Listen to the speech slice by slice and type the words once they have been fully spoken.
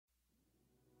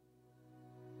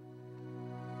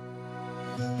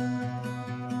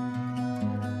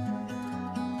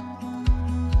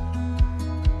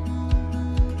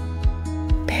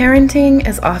Parenting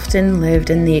is often lived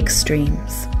in the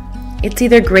extremes. It's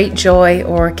either great joy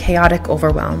or chaotic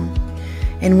overwhelm.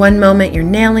 In one moment you're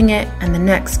nailing it, and the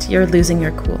next you're losing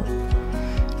your cool.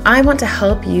 I want to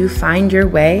help you find your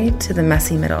way to the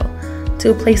messy middle,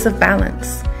 to a place of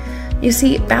balance. You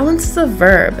see, balance is a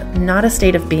verb, not a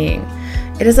state of being.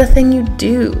 It is a thing you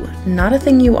do, not a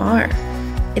thing you are.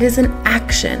 It is an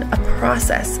action, a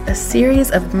process, a series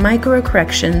of micro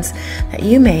corrections that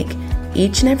you make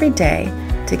each and every day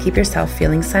to keep yourself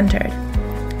feeling centered.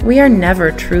 We are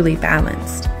never truly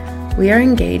balanced. We are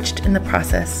engaged in the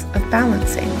process of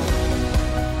balancing.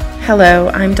 Hello,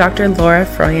 I'm Dr. Laura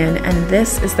Froyen, and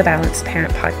this is the Balanced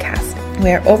Parent Podcast,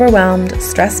 where overwhelmed,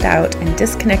 stressed out, and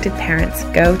disconnected parents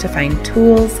go to find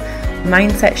tools,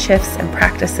 mindset shifts, and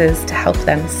practices to help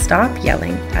them stop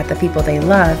yelling at the people they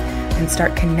love and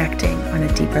start connecting on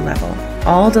a deeper level,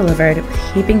 all delivered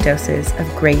with heaping doses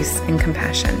of grace and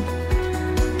compassion.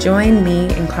 Join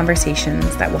me in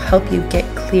conversations that will help you get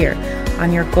clear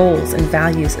on your goals and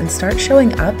values and start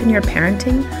showing up in your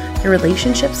parenting, your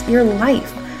relationships, your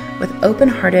life with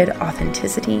open-hearted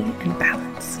authenticity and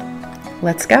balance.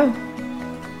 Let's go.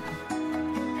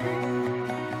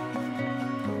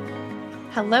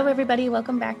 Hello, everybody.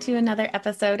 Welcome back to another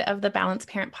episode of the Balanced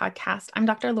Parent Podcast. I'm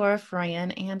Dr. Laura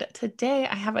Froyen, and today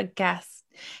I have a guest.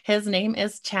 His name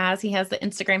is Chazz. He has the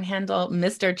Instagram handle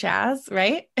Mr. Chazz,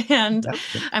 right? And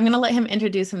I'm going to let him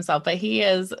introduce himself, but he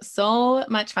is so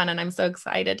much fun, and I'm so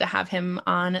excited to have him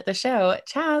on the show.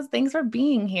 Chazz, thanks for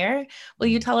being here. Will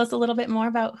you tell us a little bit more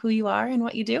about who you are and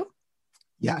what you do?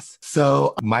 Yes.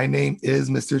 So my name is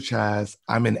Mr. Chazz.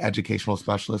 I'm an educational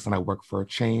specialist, and I work for a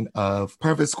chain of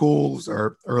private schools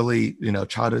or early,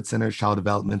 childhood centers, child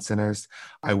development centers.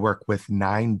 I work with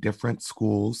 9 different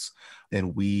schools,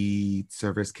 and we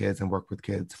service kids and work with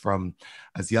kids from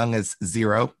as young as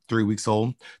 0, 3 weeks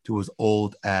old, to as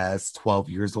old as 12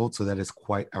 years old. So that is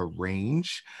quite a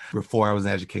range. Before I was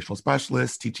an educational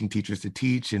specialist, teaching teachers to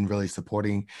teach and really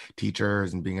supporting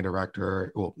teachers and being a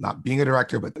director. Well, not being a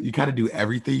director, but you kind of do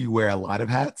everything. You wear a lot of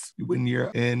hats when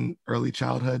you're in early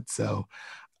childhood. So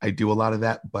I do a lot of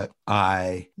that, but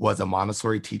I was a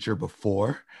Montessori teacher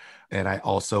before. And I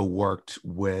also worked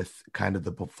with kind of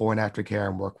the before and after care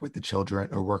and work with the children,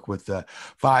 or work with the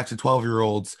 5 to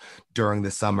 12-year-olds during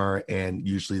the summer and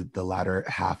usually the latter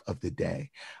half of the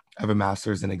day. I have a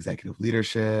master's in executive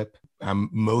leadership. I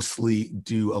mostly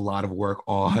do a lot of work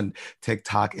on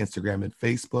TikTok, Instagram, and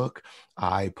Facebook.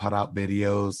 I put out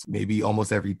videos maybe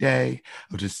almost every day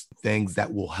of just things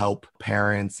that will help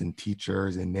parents and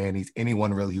teachers and nannies,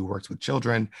 anyone really who works with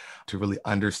children, to really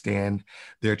understand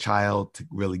their child, to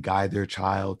really guide their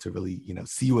child, to really,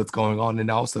 see what's going on,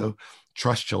 and also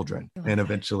trust children and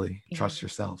eventually trust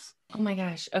yourselves. Oh my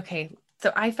gosh. Okay.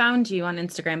 So I found you on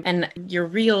Instagram, and your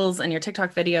reels and your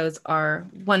TikTok videos are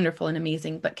wonderful and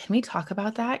amazing, but can we talk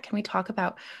about that? Can we talk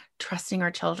about trusting our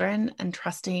children and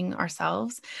trusting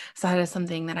ourselves? So that is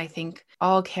something that I think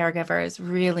all caregivers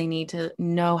really need to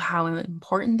know how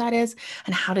important that is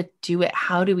and how to do it.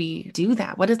 How do we do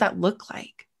that? What does that look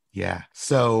like? Yeah.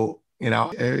 So,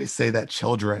 I say that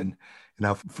children,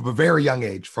 from a very young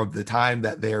age, from the time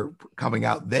that they're coming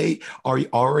out, they are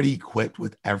already equipped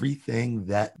with everything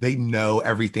that they know,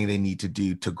 everything they need to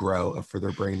do to grow and for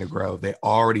their brain to grow. They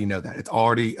already know that. It's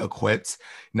already equipped.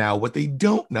 Now, what they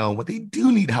don't know, what they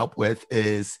do need help with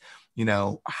is,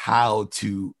 how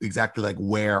to exactly, like,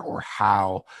 where or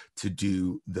how to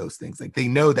do those things. Like, they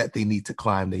know that they need to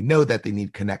climb. They know that they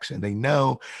need connection. They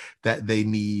know that they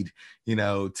need,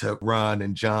 to run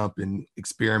and jump and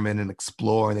experiment and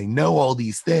explore. And they know all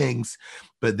these things,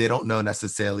 but they don't know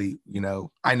necessarily,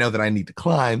 I know that I need to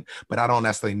climb, but I don't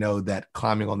necessarily know that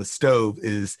climbing on the stove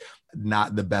is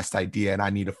not the best idea. And I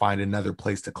need to find another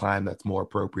place to climb that's more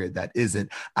appropriate, that isn't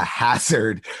a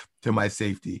hazard to my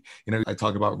safety. I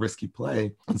talk about risky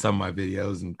play in some of my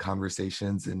videos and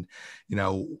conversations. And,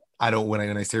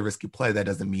 when I say risky play, that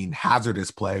doesn't mean hazardous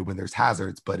play when there's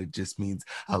hazards, but it just means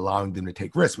allowing them to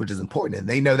take risks, which is important. And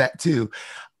they know that too.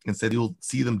 And so you'll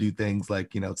see them do things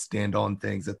like, stand on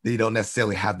things that they don't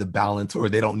necessarily have the balance, or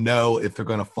they don't know if they're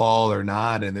going to fall or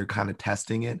not. And they're kind of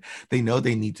testing it. They know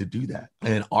they need to do that.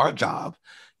 And our job,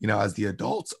 as the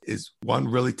adults, is one,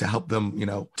 really to help them,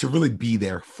 to really be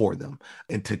there for them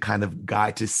and to kind of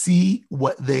guide, to see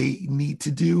what they need to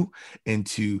do and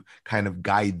to kind of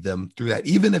guide them through that.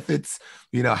 Even if it's,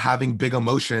 having big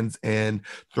emotions and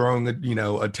throwing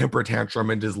a temper tantrum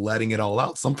and just letting it all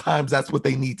out. Sometimes that's what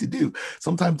they need to do.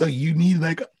 Sometimes you need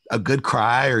like a good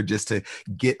cry or just to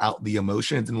get out the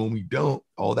emotions. And when we don't,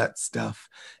 all that stuff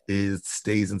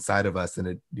stays inside of us, and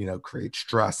it, creates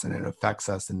stress and it affects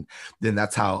us. And then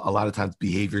that's how a lot of times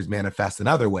behaviors manifest in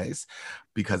other ways,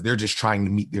 because they're just trying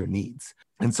to meet their needs.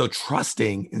 And so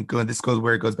trusting, and this goes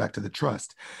where it goes back to the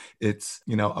trust. It's,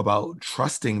 about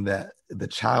trusting that the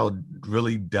child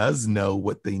really does know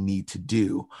what they need to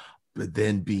do, but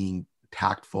then being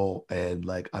tactful and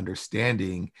like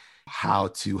understanding how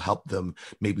to help them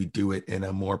maybe do it in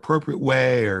a more appropriate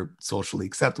way or socially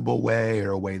acceptable way,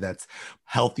 or a way that's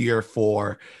healthier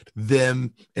for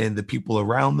them and the people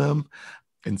around them.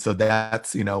 And so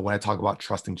that's, when I talk about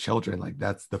trusting children, like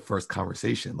that's the first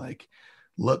conversation. Like,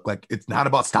 look, like it's not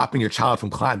about stopping your child from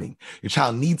climbing. Your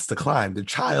child needs to climb. The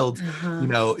child,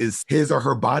 is his or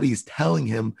her body is telling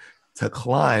him to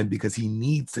climb because he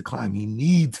needs to climb. He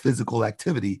needs physical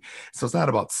activity. So it's not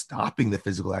about stopping the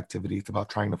physical activity. It's about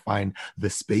trying to find the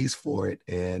space for it.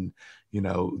 And,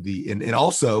 and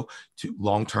also to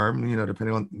long-term,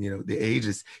 depending on, the age,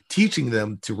 is teaching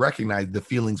them to recognize the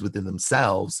feelings within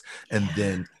themselves, and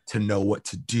then to know what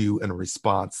to do in a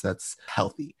response that's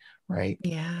healthy. Right.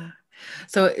 Yeah.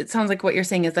 So it sounds like what you're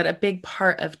saying is that a big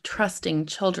part of trusting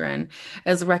children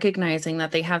is recognizing that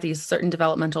they have these certain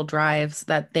developmental drives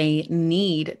that they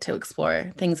need to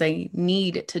explore, things they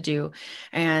need to do.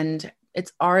 And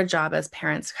it's our job as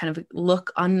parents to kind of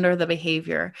look under the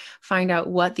behavior, find out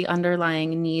what the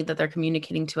underlying need that they're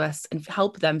communicating to us, and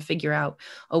help them figure out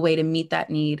a way to meet that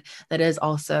need that is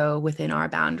also within our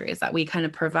boundaries, that we kind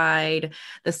of provide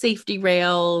the safety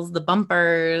rails, the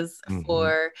bumpers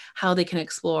for how they can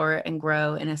explore and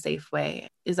grow in a safe way.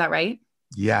 Is that right?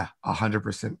 Yeah,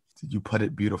 100%. You put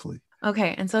it beautifully.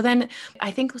 Okay. And so then I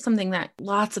think something that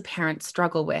lots of parents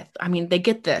struggle with, I mean, they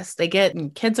get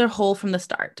kids are whole from the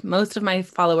start. Most of my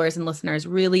followers and listeners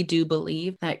really do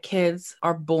believe that kids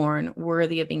are born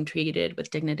worthy of being treated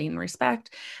with dignity and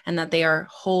respect, and that they are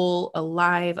whole,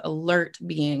 alive, alert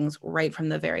beings right from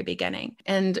the very beginning.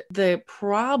 And the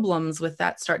problems with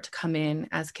that start to come in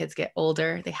as kids get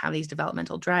older. They have these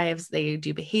developmental drives. They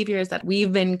do behaviors that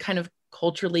we've been kind of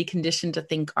culturally conditioned to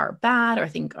think are bad or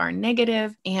think are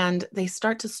negative. And they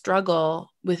start to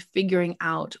struggle with figuring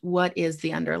out what is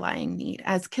the underlying need.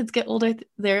 As kids get older,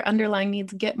 their underlying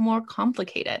needs get more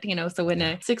complicated. So when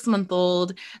a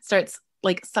 6-month-old starts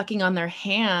like sucking on their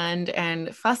hand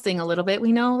and fussing a little bit,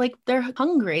 we know like they're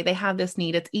hungry. They have this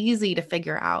need. It's easy to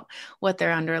figure out what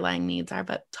their underlying needs are.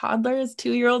 But toddlers,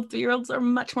 2-year-olds, 3-year-olds are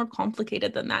much more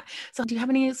complicated than that. So do you have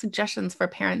any suggestions for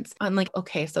parents on like,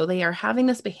 okay, so they are having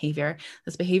this behavior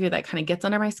that kind of gets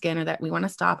under my skin, or that we want to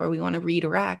stop or we want to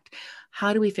redirect?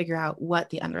 How do we figure out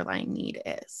what the underlying need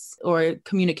is, or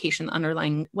communication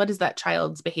underlying? What is that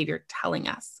child's behavior telling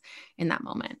us in that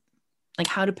moment? Like,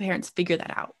 how do parents figure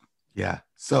that out? Yeah.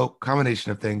 So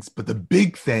combination of things, but the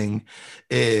big thing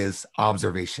is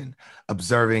observation,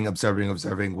 observing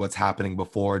what's happening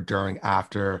before, during,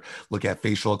 after, look at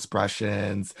facial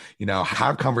expressions,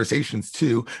 have conversations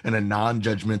too in a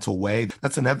non-judgmental way.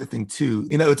 That's another thing too.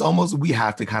 It's almost, we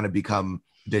have to kind of become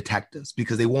detectives,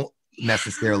 because they won't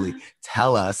necessarily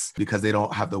tell us, because they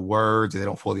don't have the words, they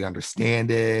don't fully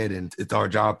understand it. And it's our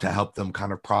job to help them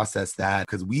kind of process that,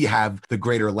 because we have the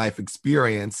greater life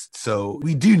experience. So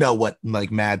we do know what like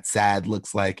mad, sad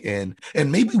looks like. And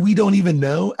maybe we don't even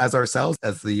know as ourselves,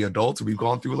 as the adults, we've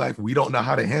gone through life, we don't know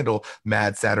how to handle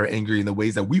mad, sad, or angry, in the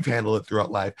ways that we've handled it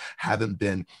throughout life haven't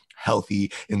been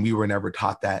healthy. And we were never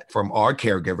taught that from our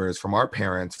caregivers, from our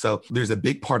parents. So there's a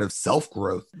big part of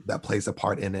self-growth that plays a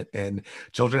part in it. And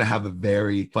children have a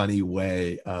very funny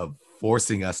way of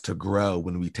forcing us to grow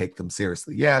when we take them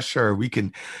seriously. Yeah, sure, we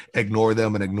can ignore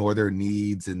them and ignore their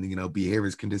needs, and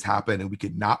behaviors can just happen, and we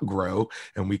could not grow,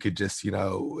 and we could just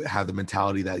have the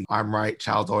mentality that I'm right,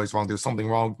 child's always wrong, there's something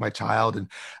wrong with my child. And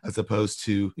as opposed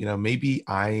to maybe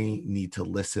I need to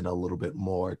listen a little bit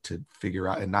more to figure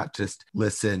out, and not just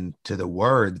listen to the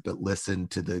words, but listen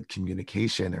to the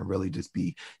communication, and really just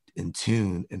be in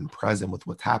tune and present with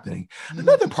what's happening.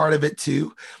 Another part of it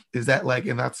too is that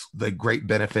and that's the great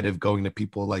benefit of going to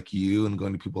people like you and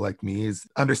going to people like me, is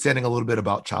understanding a little bit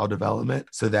about child development,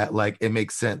 so that it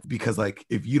makes sense. Because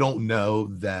if you don't know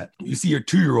that, you see your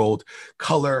 2-year-old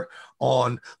color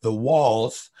on the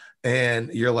walls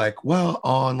And you're like, well,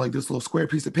 on like this little square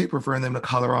piece of paper for them to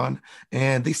color on,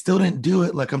 and they still didn't do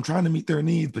it. Like I'm trying to meet their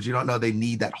needs, but you don't know they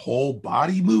need that whole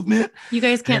body movement. You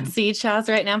guys can't And see Chaz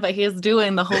right now, but he's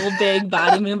doing the whole big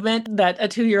body movement that a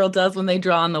 2-year-old does when they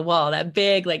draw on the wall, that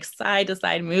big like side to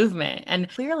side movement. And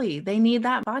clearly they need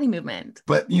that body movement.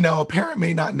 but a parent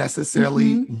may not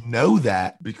necessarily Mhm. know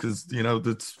that because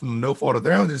that's no fault of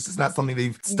their own. It's just not something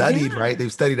they've studied, Yeah. right?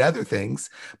 They've studied other things,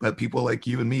 but people like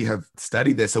you and me have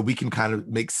studied this, so we can kind of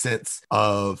make sense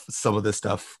of some of this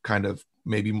stuff kind of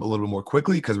maybe a little bit more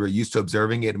quickly because we're used to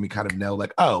observing it, and we kind of know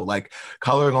like, oh, like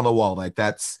coloring on the wall, like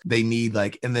that's they need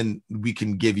like, and then we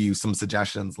can give you some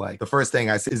suggestions. Like the first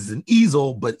thing I say is an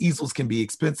easel, but easels can be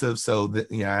expensive. So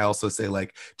that, I also say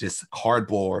like just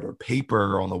cardboard or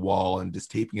paper on the wall and just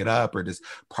taping it up or just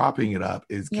propping it up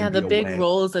Yeah, can the be a big way.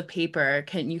 rolls of paper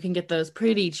you can get those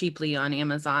pretty cheaply on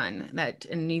Amazon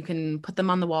and you can put them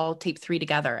on the wall, tape 3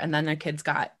 together, and then their kids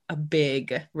got a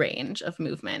big range of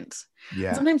movement. And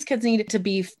Yeah. sometimes kids need to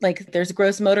be like, there's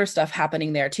gross motor stuff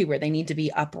happening there too, where they need to be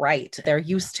upright. They're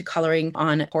used to coloring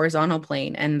on a horizontal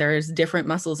plane, and there's different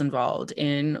muscles involved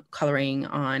in coloring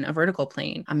on a vertical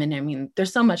plane. I mean,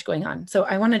 there's so much going on. So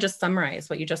I want to just summarize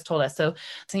what you just told us. So it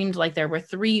seemed like there were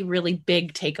 3 really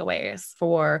big takeaways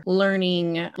for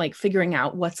learning, like figuring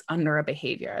out what's under a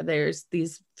behavior. There's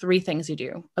these 3 things you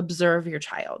do. Observe your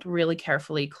child really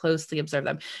carefully, closely observe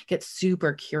them, get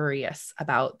super curious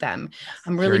about them.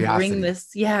 I'm really bring Curiosity.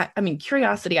 this. Yeah. I mean,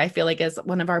 curiosity, I feel like is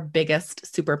one of our biggest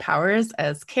superpowers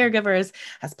as caregivers,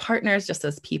 as partners, just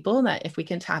as people, that if we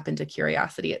can tap into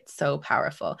curiosity, it's so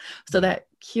powerful. So that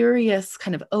curious,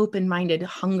 kind of open-minded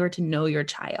hunger to know your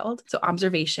child. So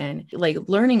observation, like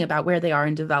learning about where they are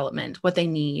in development, what they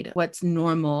need, what's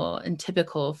normal and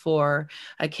typical for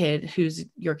a kid who's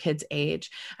your kid's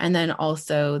age. And then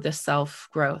also the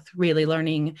self-growth, really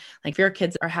learning, like if your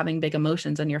kids are having big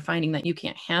emotions and you're finding that you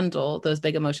can't handle those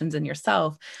big emotions in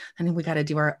yourself, then we got to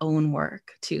do our own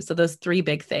work too. So those 3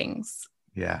 big things.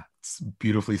 Yeah, it's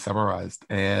beautifully summarized.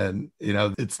 And,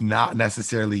 it's not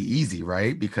necessarily easy,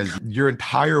 right? Because your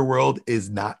entire world is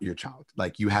not your child.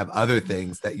 Like you have other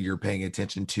things that you're paying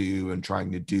attention to and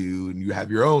trying to do, and you have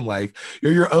your own life.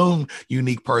 You're your own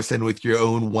unique person with your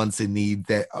own wants and needs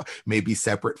that may be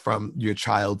separate from your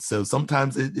child. So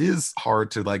sometimes it is hard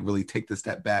to like really take the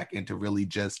step back and to really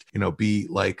just, be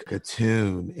like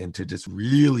attuned and to just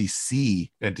really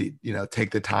see and to,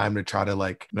 take the time to try to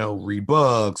like, read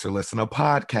books or listen to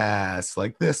podcasts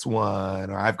like this one,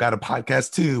 or I've got a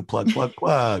podcast too, plug.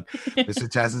 Mr.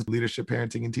 Chazz's Leadership,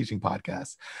 Parenting, and Teaching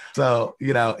podcast. So,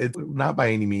 it's not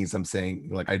by any means I'm saying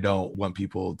like I don't want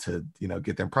people to,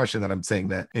 get the impression that I'm saying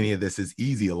that any of this is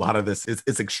easy. A lot of this is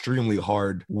it's extremely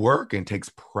hard work and takes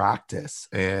practice.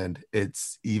 And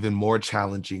it's even more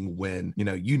challenging when,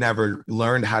 you never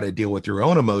learned how to deal with your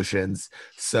own emotions.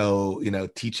 So,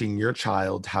 teaching your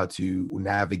child how to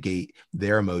navigate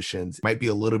their emotions might be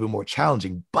a little bit more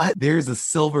challenging, but there's a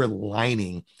silver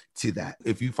lining to that.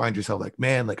 If you find yourself like,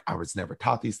 man, like I was never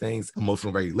taught these things,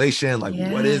 emotional regulation, like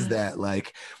what is that?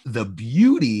 Like the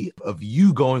beauty of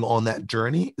you going on that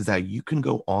journey is that you can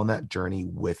go on that journey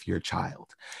with your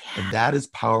child. And that is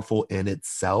powerful in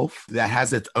itself. That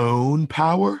has its own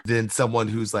power than someone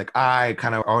who's like, I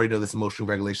kind of already know this emotional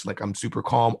regulation. Like I'm super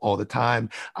calm all the time.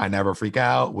 I never freak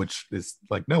out, which is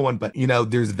like no one, but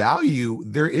there's value.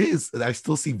 I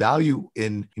still see value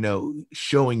in,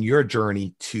 showing your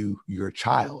journey to your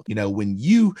child. When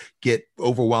you get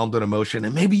overwhelmed in emotion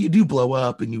and maybe you do blow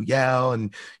up and you yell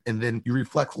and then you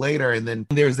reflect later, and then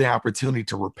there's the opportunity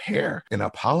to repair and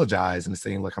apologize and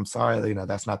saying like, I'm sorry,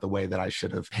 that's not the way that I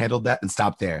should have handled that, and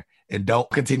stop there. And don't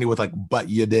continue with like, but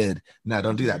you did. No,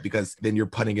 don't do that, because then you're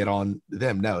putting it on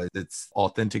them. No, it's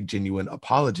authentic, genuine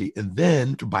apology. And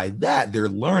then by that, they're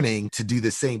learning to do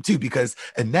the same too, because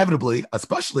inevitably,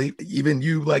 especially even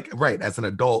you, like, right, as an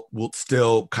adult will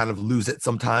still kind of lose it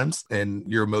sometimes and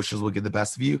your emotions will get the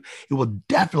best of you. It will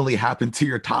definitely happen to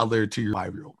your toddler, to your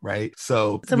 5-year-old, right?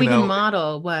 So we can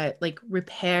model what like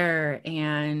repair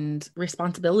and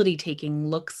responsibility taking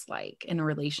looks like in a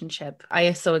relationship.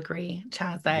 I so agree,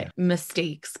 Chazz, that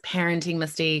mistakes, parenting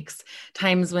mistakes,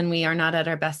 times when we are not at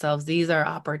our best selves, these are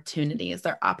opportunities.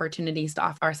 They're opportunities to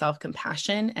offer ourselves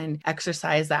compassion and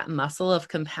exercise that muscle of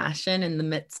compassion in the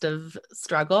midst of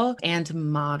struggle, and to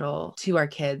model to our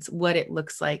kids what it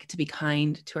looks like to be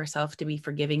kind to ourselves, to be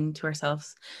forgiving to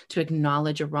ourselves, to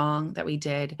acknowledge a wrong that we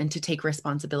did, and to take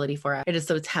responsibility for it. It is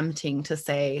so tempting to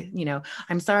say,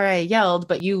 I'm sorry I yelled,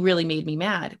 but you really made me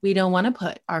mad. We don't want to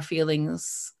put our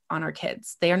feelings on our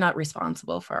kids. They are not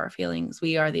responsible for our feelings.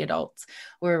 We are the adults.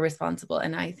 We're responsible.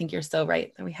 And I think you're so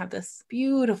right that we have this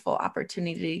beautiful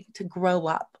opportunity to grow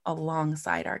up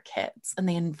alongside our kids, and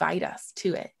they invite us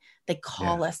to it. They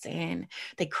call us in,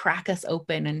 they crack us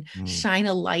open and shine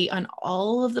a light on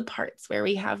all of the parts where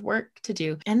we have work to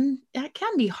do. And that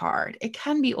can be hard. It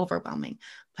can be overwhelming,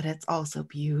 but it's also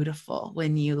beautiful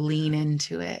when you lean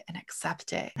into it and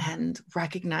accept it and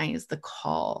recognize the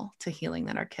call to healing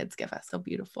that our kids give us. So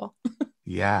beautiful.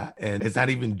 Yeah. And it's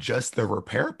not even just the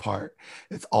repair part.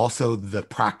 It's also the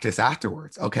practice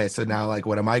afterwards. Okay. So now, like,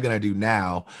 what am I going to do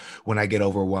now when I get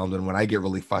overwhelmed and when I get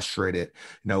really frustrated?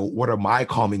 What are my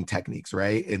calming techniques?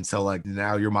 Right. And so, like,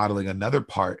 now you're modeling another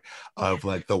part of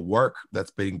like the work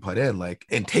that's being put in, like,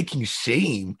 and taking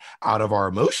shame out of our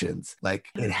emotions. Like,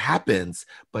 it happens,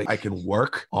 but I can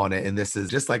work on it. And this is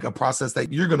just like a process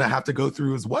that you're going to have to go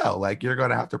through as well. Like, you're going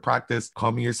to have to practice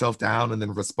calming yourself down and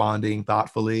then responding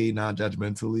thoughtfully, non-judgmentally.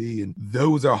 And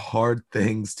those are hard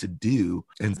things to do.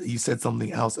 And you said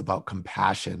something else about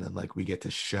compassion, and like we get to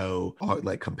show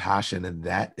like compassion, and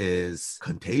that is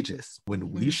contagious.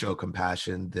 When we show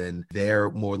compassion, then they're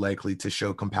more likely to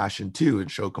show compassion too, and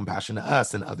show compassion to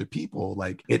us and other people.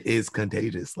 Like, it is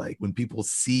contagious. Like, when people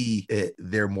see it,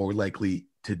 they're more likely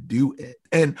to do it.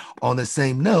 And on the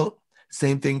same note,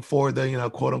 same thing for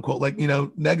the, quote unquote, like,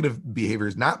 negative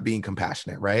behaviors, not being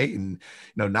compassionate, right? And,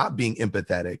 not being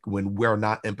empathetic. When we're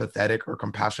not empathetic or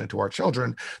compassionate to our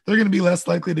children, they're going to be less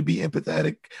likely to be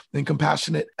empathetic and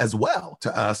compassionate as well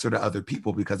to us or to other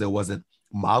people, because it wasn't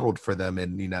modeled for them.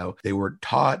 And, they were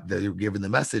taught, they were given the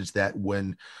message that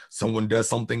when someone does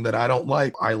something that I don't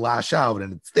like, I lash out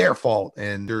and it's their fault.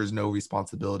 And there is no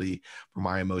responsibility for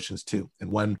my emotions too. And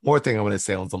one more thing I want to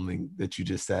say on something that you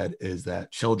just said is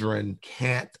that children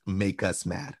can't make us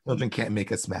mad. Children can't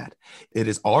make us mad. It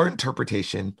is our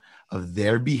interpretation of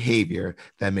their behavior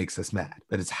that makes us mad.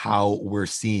 That is how we're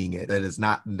seeing it. That is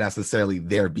not necessarily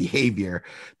their behavior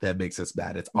that makes us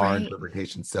mad. It's our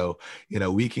interpretation. So,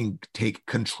 we can take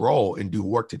control and do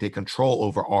work to take control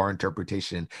over our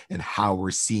interpretation and how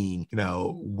we're seeing,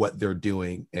 what they're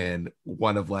doing. And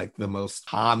one of like the most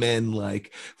common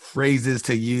like phrases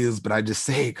to use, but I just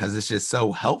say it because it's just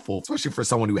so helpful, especially for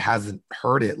someone who hasn't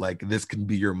heard it. Like, this can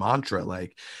be your mantra.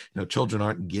 Like, children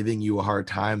aren't giving you a hard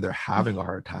time. They're having a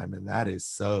hard time. And that is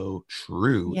so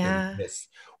true in this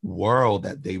world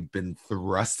that they've been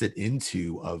thrusted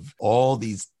into, of all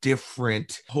these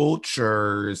different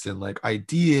cultures and like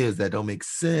ideas that don't make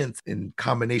sense, in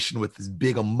combination with these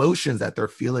big emotions that they're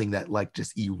feeling that like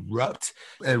just erupt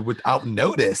and without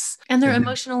notice. And they're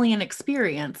emotionally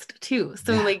inexperienced too.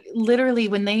 So like, literally,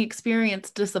 when they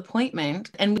experience disappointment,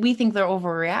 and we think they're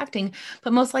overreacting,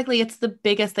 but most likely it's the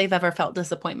biggest they've ever felt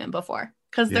disappointment before.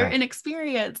 Because they're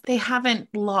inexperienced. They haven't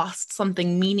lost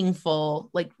something meaningful,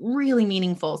 like really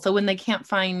meaningful. So when they can't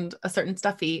find a certain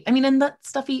stuffy, and that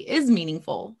stuffy is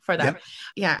meaningful for them.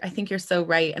 Yeah, I think you're so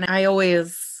right. And I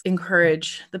always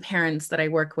encourage the parents that I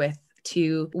work with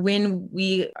to, when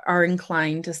we are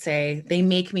inclined to say, they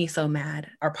make me so mad,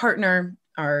 our partner,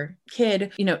 our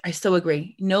kid, I so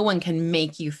agree. No one can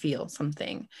make you feel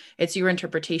something. It's your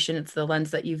interpretation. It's the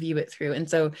lens that you view it through. And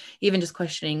so even just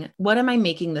questioning, what am I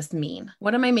making this mean?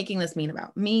 What am I making this mean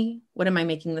about me? What am I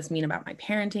making this mean about my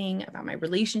parenting, about my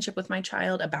relationship with my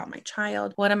child, about my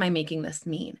child? What am I making this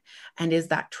mean? And is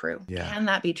that true? Can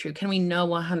that be true? Can we know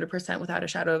 100% without a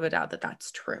shadow of a doubt that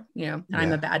that's true? That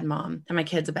I'm a bad mom, that my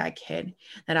kid's a bad kid,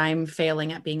 that I'm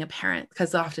failing at being a parent?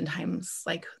 Because oftentimes,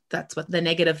 like, that's what the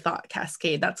negative thought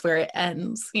cascade, that's where it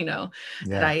ends,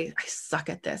 that I suck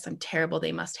at this. I'm terrible.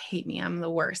 They must hate me. I'm the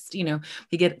worst.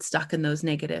 We get stuck in those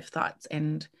negative thoughts.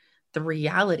 And the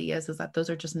reality is that those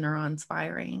are just neurons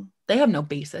firing. They have no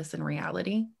basis in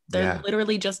reality. They're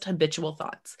literally just habitual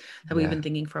thoughts that we've been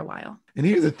thinking for a while. And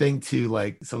here's the thing too,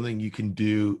 like something you can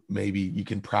do, maybe you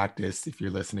can practice if you're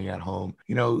listening at home,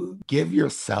 give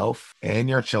yourself and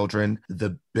your children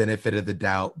the benefit of the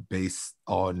doubt based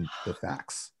on the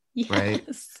facts. Right.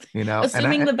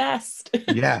 Assuming the best.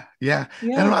 Yeah. And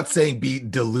I'm not saying be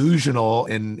delusional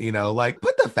and, like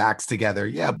put the facts together.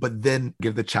 Yeah. But then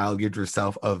give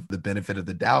yourself of the benefit of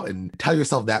the doubt and tell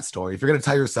yourself that story. If you're going to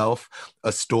tell yourself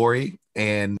a story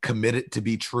and commit it to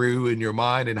be true in your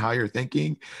mind and how you're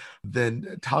thinking,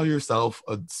 then tell yourself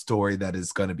a story that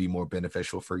is going to be more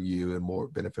beneficial for you and more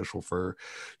beneficial for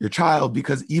your child.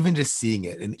 Because even just seeing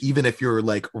it, and even if you're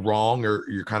like wrong or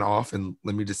you're kind of off, and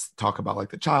let me just talk about like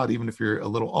the child, even if you're a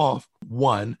little off,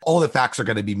 one, all the facts are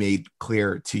going to be made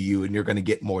clear to you and you're going to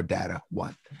get more data.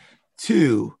 One.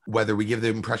 Two, whether we give the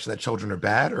impression that children are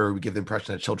bad or we give the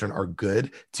impression that children are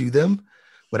good to them,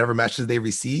 whatever message they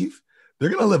receive, they're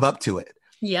going to live up to it.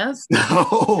 Yes.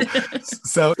 So,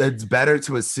 so it's better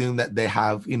to assume that they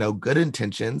have, good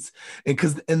intentions,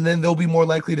 and then they'll be more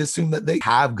likely to assume that they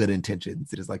have good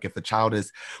intentions. It is like if the child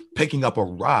is picking up a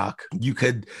rock, you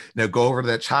could, go over to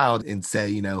that child and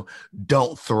say,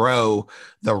 don't throw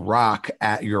the rock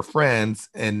at your friends.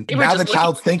 And They were now the just looking.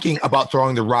 child's thinking about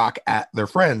throwing the rock at their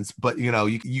friends, but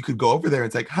you could go over there and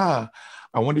it's like,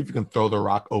 I wonder if you can throw the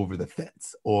rock over the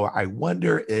fence, or I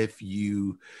wonder if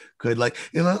you could, like,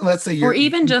 let's say Or you're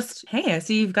even just, hey, I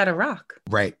see you've got a rock.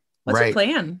 right, What's your right.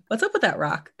 plan? What's up with that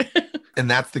rock? And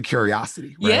that's the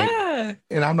curiosity, right? Yeah.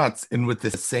 And I'm not in with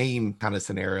the same kind of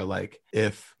scenario. Like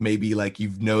if maybe like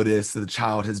you've noticed that the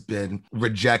child has been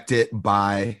rejected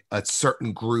by a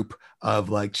certain group of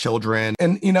like children.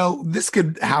 And, this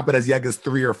could happen as young as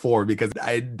 3 or 4, because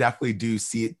I definitely do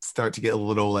see it start to get a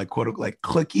little like quote unquote like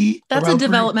clicky. That's a around 3 or 4.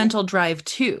 developmental drive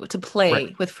too, to play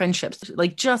Right. with friendships.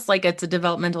 Like just like it's a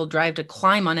developmental drive to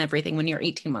climb on everything when you're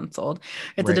 18 months old.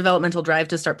 It's a Right. developmental drive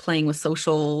to start playing with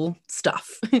social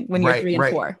stuff when you're 3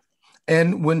 and 4.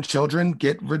 And when children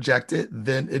get rejected,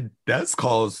 then it does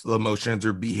cause emotions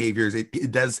or behaviors.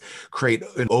 It does create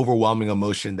an overwhelming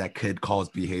emotion that could cause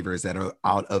behaviors that are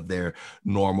out of their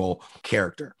normal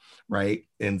character, right?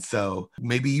 And so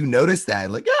maybe you notice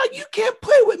that, like, you can't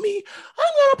play with me.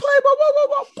 I'm gonna play, blah, blah, blah,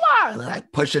 blah, blah. And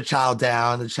like push a child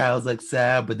down. The child's like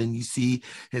sad, but then you see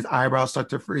his eyebrows start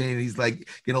to freeze, and he's like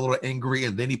getting a little angry,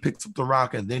 and then he picks up the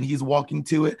rock, and then he's walking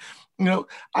to it.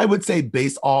 I would say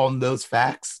based on those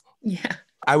facts, Yeah.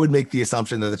 I would make the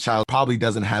assumption that the child probably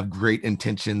doesn't have great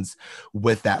intentions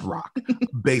with that rock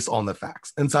based on the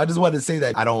facts. And so I just wanted to say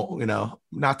that I don't,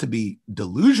 not to be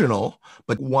delusional,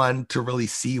 but one, to really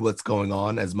see what's going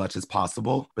on as much as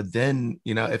possible. But then,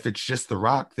 if it's just the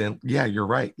rock, then yeah, you're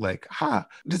right. Like,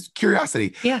 just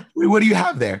curiosity. Yeah. What do you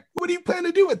have there? What do you plan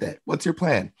to do with it? What's your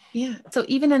plan? Yeah. So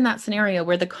even in that scenario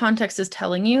where the context is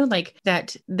telling you like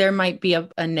that there might be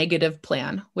a negative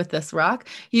plan with this rock,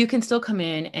 you can still come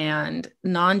in and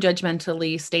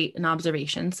non-judgmentally state an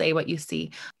observation, say what you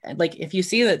see. Like if you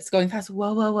see that it's going fast,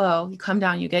 whoa, whoa, whoa, you come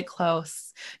down, you get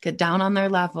close, get down on their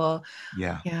level.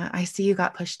 Yeah. Yeah. I see you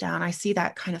got pushed down. I see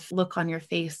that kind of look on your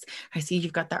face. I see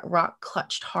you've got that rock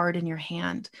clutched hard in your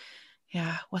hand.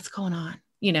 Yeah. What's going on?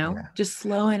 Just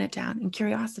slowing it down, and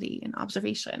curiosity and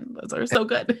observation. Those are so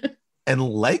good. And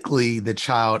likely the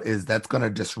child that's going to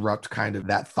disrupt kind of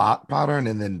that thought pattern,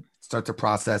 and then start to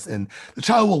process, and the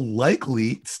child will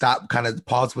likely stop, kind of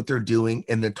pause what they're doing,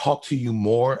 and then talk to you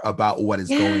more about what is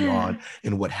going on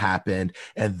and what happened.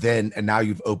 And now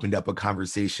you've opened up a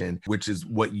conversation, which is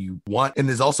what you want. And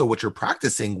is also what you're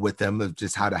practicing with them, of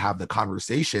just how to have the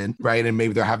conversation, right? And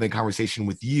maybe they're having a conversation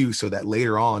with you, so that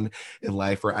later on in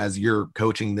life, or as you're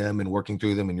coaching them and working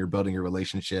through them, and you're building your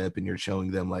relationship, and you're showing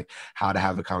them like how to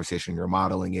have a conversation, you're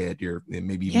modeling it, you're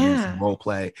maybe even using role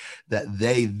play, that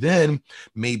they then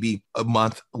maybe a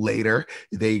month later,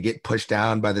 they get pushed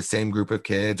down by the same group of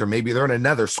kids, or maybe they're in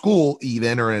another school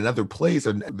even, or in another place,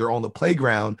 or they're on the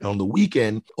playground on the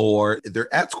weekend, or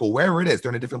they're at school, wherever it is, they're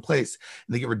in a different place,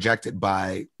 and they get rejected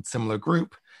by a similar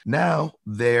group. Now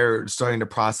they're starting to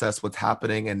process what's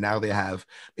happening, and now they have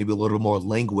maybe a little more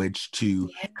language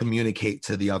to communicate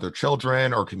to the other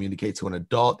children, or communicate to an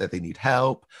adult that they need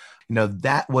help.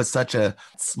 That was such a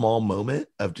small moment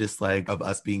of just like of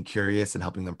us being curious and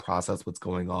helping them process what's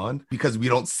going on, because we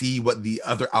don't see what the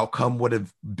other outcome would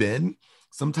have been.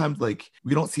 Sometimes like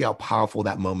we don't see how powerful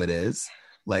that moment is.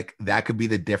 Like that could be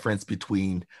the difference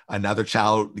between another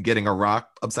child getting a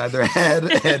rock upside their head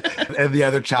and the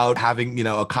other child having,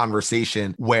 a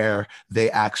conversation where they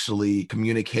actually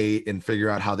communicate and figure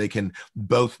out how they can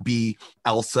both be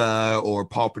Elsa or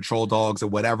Paw Patrol dogs or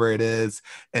whatever it is,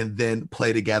 and then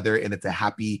play together. And it's a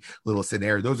happy little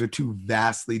scenario. Those are two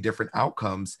vastly different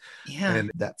outcomes. Yeah.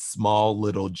 And that small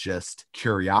little just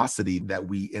curiosity that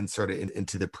we inserted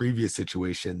into the previous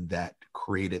situation that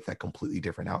created that completely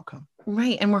different outcome.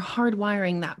 Right. And we're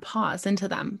hardwiring that pause into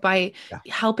them by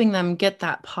helping them get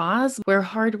that pause. We're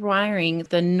hardwiring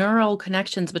the neural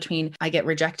connections between I get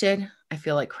rejected, I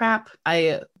feel like crap,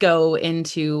 I go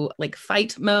into like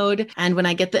fight mode. And when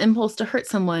I get the impulse to hurt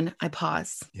someone, I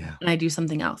pause and I do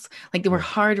something else. Like we're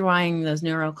hardwiring those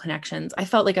neural connections. I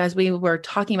felt like as we were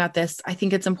talking about this, I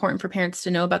think it's important for parents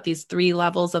to know about these 3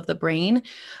 levels of the brain.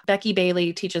 Becky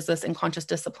Bailey teaches this in Conscious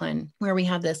Discipline, where we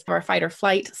have this, our fight or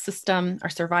flight system, our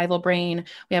survival brain,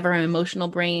 we have our emotional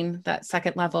brain, that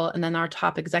second level, and then our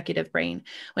top executive brain.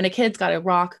 When a kid's got a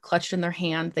rock clutched in their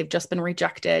hand, they've just been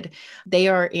rejected, they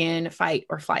are in fight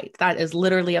or flight. That is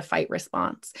literally a fight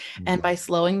response. And by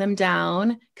slowing them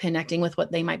down, connecting with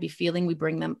what they might be feeling, we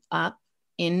bring them up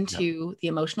into the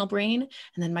emotional brain.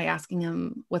 And then by asking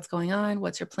them what's going on,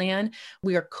 what's your plan,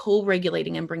 we are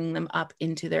co-regulating and bringing them up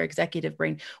into their executive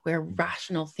brain where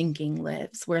rational thinking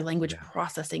lives, where language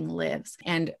processing lives.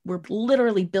 And we're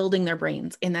literally building their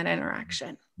brains in that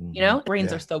interaction. You know,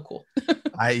 brains are so cool.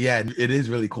 It is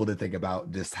really cool to think about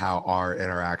just how our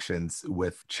interactions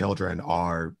with children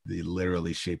are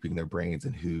literally shaping their brains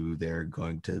and who they're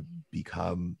going to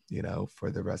become, you know, for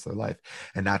the rest of their life.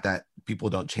 And not that people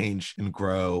don't change and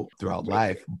grow throughout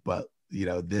life, but, you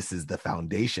know, this is the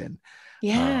foundation.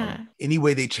 Any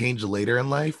way they change later in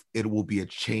life, it will be a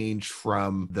change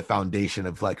from the foundation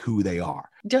of like who they are.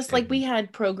 Just like we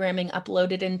had programming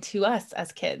uploaded into us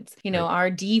as kids, you know, our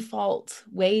default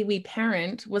way we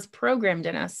parent was programmed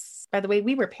in us by the way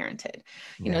we were parented,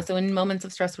 you know, so in moments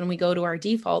of stress, when we go to our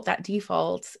default, that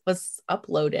default was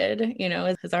uploaded, you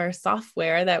know, as our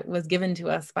software that was given to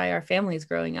us by our families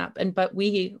growing up. But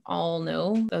we all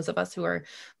know, those of us who are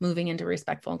moving into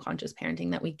respectful and conscious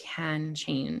parenting, that we can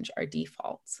change our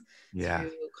defaults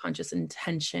through conscious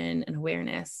intention and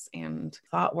awareness and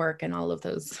thought work and all of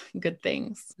those good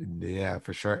things. Yeah,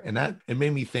 for sure. And that, it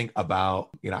made me think about,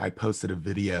 you know, I posted a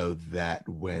video that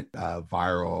went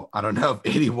viral. I don't know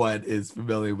if anyone is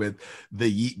familiar with the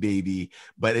Yeet Baby,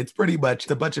 but it's pretty much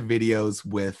a bunch of videos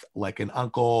with like an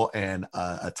uncle and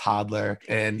a toddler.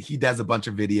 And he does a bunch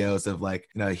of videos of like,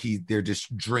 you know, they're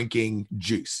just drinking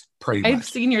juice. I've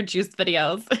seen your juice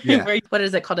videos. What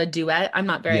is it called? A duet? I'm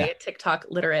not very TikTok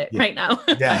literate right now.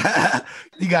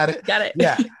 You got it. Got it.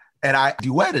 Yeah. And I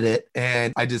duetted it,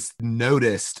 and I just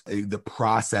noticed the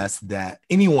process that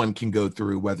anyone can go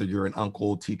through, whether you're an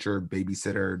uncle, teacher,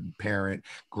 babysitter, parent,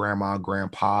 grandma,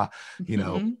 grandpa, you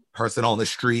know, person on the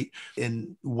street.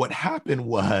 And what happened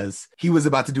was he was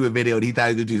about to do a video and he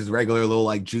thought he would do his regular little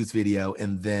like juice video.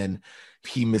 And then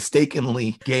he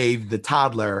mistakenly gave the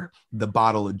toddler the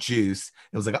bottle of juice.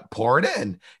 It was like, pour it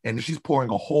in. And she's pouring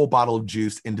a whole bottle of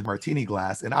juice into the martini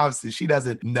glass. And obviously she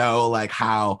doesn't know like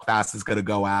how fast it's going to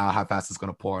go out, how fast it's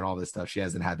going to pour and all this stuff. She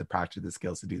hasn't had the practice, the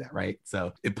skills to do that, right?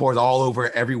 So it pours all over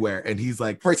everywhere. And he's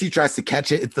like, first he tries to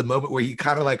catch it. It's the moment where he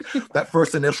kind of like that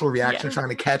first initial reaction, trying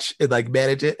to catch and like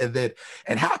manage it. And then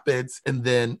it happens. And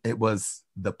then it was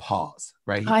the pause,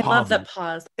 right? I love that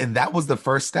pause. And that was the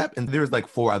first step. And there's like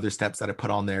 4 other steps that I put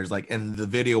on there. It's like, and the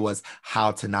video was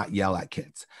how to not yell at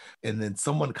kids. And then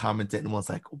someone commented and was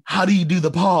like, how do you do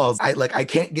the pause? I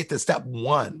can't get to step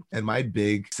 1. And my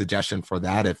big suggestion for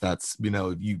that, if that's, you know,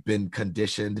 if you've been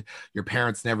conditioned, your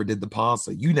parents never did the pause,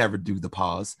 so you never do the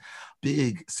pause.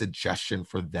 Big suggestion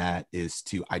for that is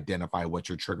to identify what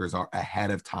your triggers are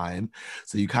ahead of time.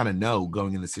 So you kind of know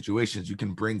going into situations, you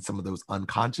can bring some of those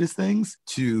unconscious things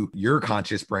to your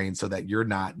conscious brain so that you're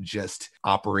not just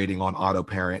operating on auto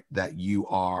parent, that you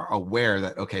are aware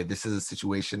that, okay, this is a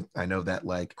situation. I know that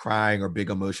like crying or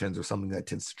big emotions or something that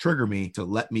tends to trigger me. So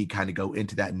let me kind of go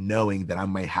into that knowing that I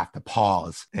might have to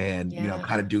pause and, you know,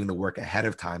 kind of doing the work ahead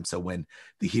of time. So when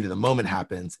the heat of the moment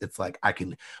happens, it's like I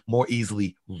can more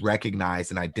easily recognize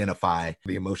and identify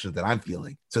the emotions that I'm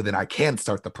feeling so that I can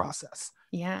start the process.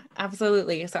 Yeah,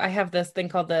 absolutely. So I have this thing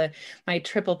called my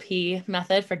triple P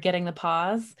method for getting the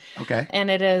pause. Okay.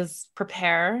 And it is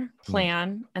prepare,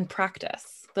 plan, and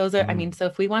practice. Those are, I mean, so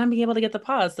if we want to be able to get the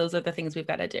pause, those are the things we've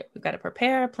got to do. We've got to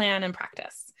prepare, plan, and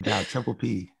practice. Yeah, triple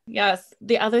P. Yes.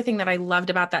 The other thing that I loved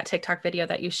about that TikTok video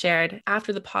that you shared,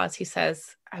 after the pause, he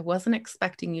says, I wasn't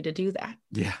expecting you to do that.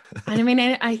 Yeah. And I mean,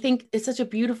 I think it's such a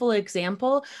beautiful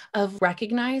example of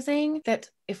recognizing that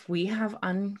if we have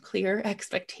unclear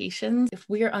expectations, if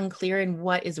we are unclear in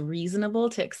what is reasonable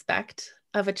to expect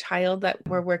of a child that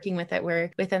we're working with, that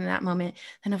we're within that moment,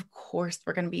 then of course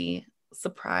we're going to be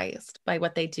surprised by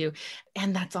what they do.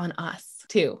 And that's on us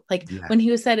too. Like when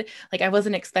he said, like, I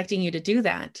wasn't expecting you to do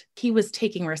that, he was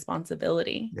taking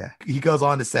responsibility. Yeah. He goes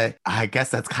on to say, I guess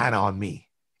that's kind of on me.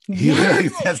 He really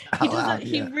says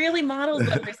he really models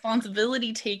that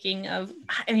responsibility taking of,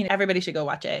 I mean, everybody should go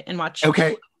watch it and watch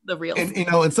the real. And, you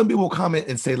know, and some people will comment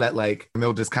and say that, like, and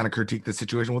they'll just kind of critique the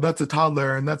situation. Well, that's a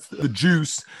toddler and that's the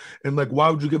juice. And like,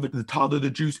 why would you give it the toddler the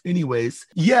juice anyways?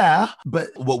 Yeah. But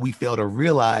what we fail to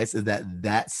realize is that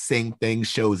that same thing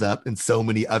shows up in so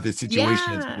many other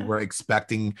situations. Yeah. We're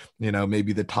expecting, you know,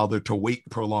 maybe the toddler to wait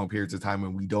prolonged periods of time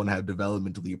when we don't have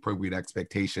developmentally appropriate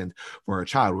expectations for a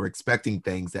child. We're expecting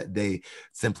things that they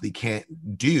simply can't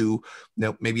do, you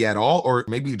know, maybe at all, or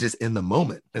maybe just in the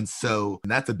moment. And so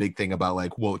that's a big thing about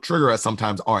like, well, trigger us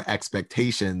sometimes our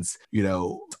expectations, you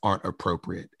know, aren't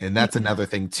appropriate. And that's another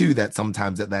thing too, that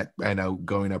sometimes that I know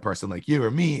going to a person like you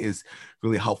or me is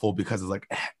really helpful, because it's like,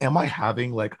 am I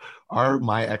having like, are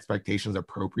my expectations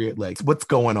appropriate? Like, what's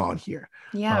going on here?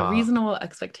 Yeah, reasonable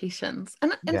expectations.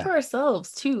 And for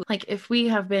ourselves too. Like if we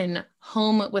have been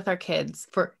home with our kids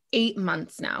for 8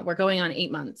 months now, we're going on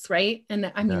 8 months, right? And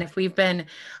I mean, if we've been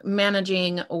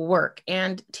managing work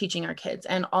and teaching our kids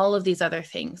and all of these other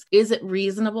things, is it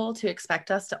reasonable to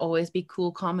expect us to always be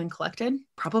cool, calm, and collected?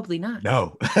 Probably not.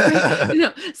 No.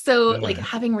 No. So like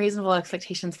having reasonable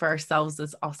expectations for ourselves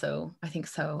is also, I think,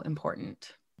 so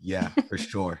important. Yeah, for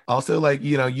sure. Also, like,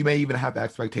 you know, you may even have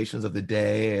expectations of the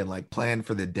day and like plan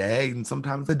for the day. And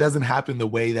sometimes it doesn't happen the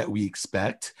way that we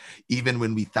expect, even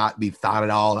when we've thought it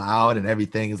all out and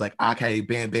everything is like, okay,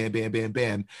 bam, bam, bam, bam,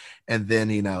 bam. And then,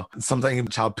 you know, sometimes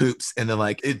a child poops and then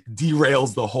like it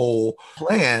derails the whole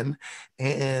plan.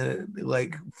 And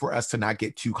like for us to not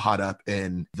get too caught up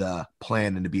in the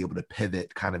plan and to be able to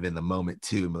pivot kind of in the moment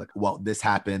too. And be like, well, this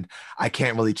happened. I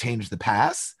can't really change the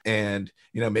past. And,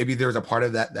 you know, maybe there's a part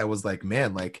of that was like,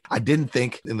 man, like I didn't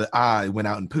think in the, I went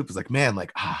out and pooped. It's like, man,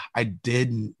 like, I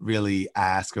didn't really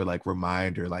ask or like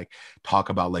remind or like talk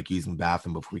about like using the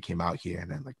bathroom before we came out here.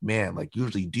 And then like, man, like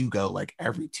usually do go like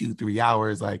every 2-3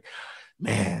 hours. Like,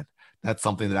 man, that's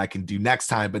something that I can do next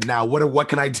time. But now what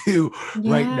can I do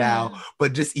right now?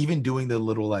 But just even doing the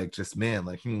little, like, just, man,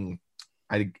 like,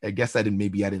 I guess I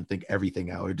didn't think everything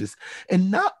out, or just,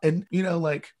 and you know,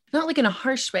 like, not like in a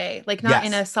harsh way, like not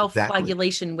in a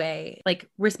self-flagellation way, like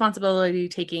responsibility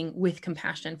taking with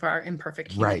compassion for our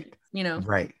imperfect humans, you know?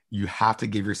 Right. You have to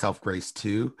give yourself grace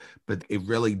too, but it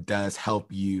really does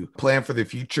help you plan for the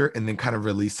future and then kind of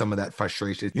release some of that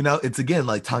frustration. You know, it's again,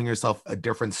 like telling yourself a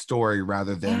different story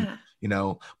rather than, you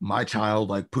know, my child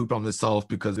like pooped on themselves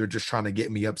because they're just trying to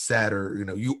get me upset, or, you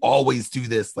know, you always do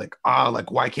this, like,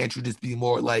 like, why can't you just be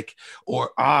more like,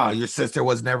 or, your sister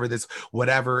was never this,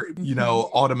 whatever, you know,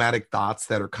 automatic thoughts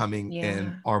that are coming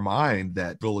in our mind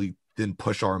that really then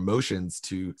push our emotions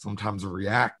to sometimes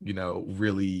react, you know,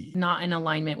 really not in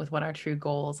alignment with what our true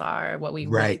goals are, what we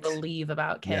really believe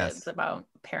about kids, about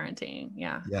parenting.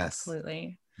 Yeah,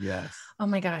 absolutely. Yes. Oh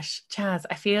my gosh, Chazz,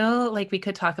 I feel like we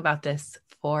could talk about this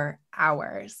for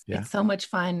hours. It's so much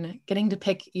fun getting to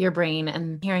pick your brain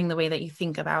and hearing the way that you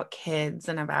think about kids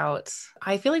and about,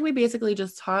 I feel like we basically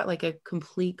just taught like a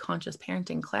complete conscious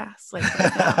parenting class. Like,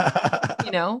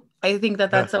 you know, I think that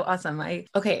that's so awesome.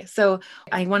 So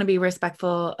I want to be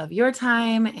respectful of your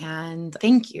time, and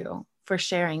thank you for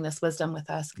sharing this wisdom with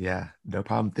us. Yeah, no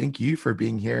problem. Thank you for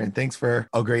being here, and thanks for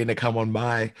agreeing to come on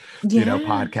my, you know,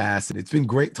 podcast. And it's been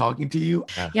great talking to you.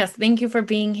 Yes, thank you for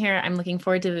being here. I'm looking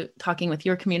forward to talking with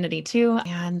your community too,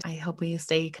 and I hope we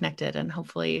stay connected and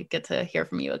hopefully get to hear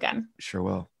from you again. Sure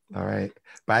will. All right.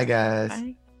 Bye, guys.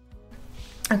 Bye.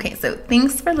 Okay, so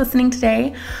thanks for listening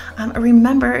today.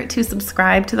 Remember to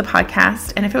subscribe to the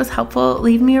podcast. And if it was helpful,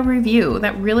 leave me a review.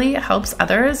 That really helps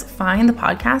others find the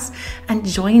podcast and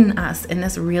join us in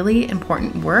this really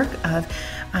important work of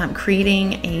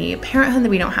creating a parenthood that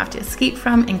we don't have to escape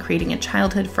from, and creating a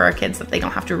childhood for our kids that they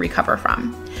don't have to recover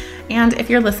from. And if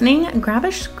you're listening, grab a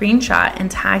screenshot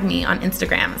and tag me on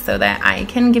Instagram so that I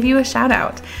can give you a shout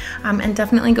out. And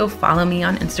definitely go follow me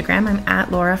on Instagram. I'm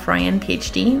at Laura Froyen,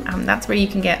 PhD. That's where you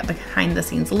can get a behind the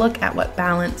scenes look at what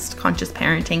balanced conscious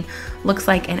parenting looks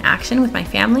like in action with my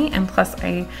family. And plus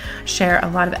I share a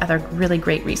lot of other really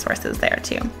great resources there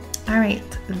too. All right,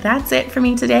 that's it for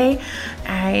me today.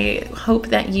 I hope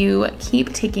that you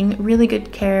keep taking really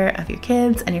good care of your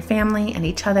kids and your family and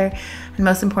each other, and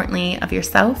most importantly, of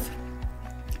yourself.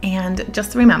 And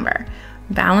just remember,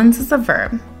 balance is a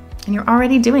verb, and you're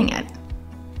already doing it.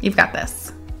 You've got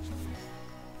this.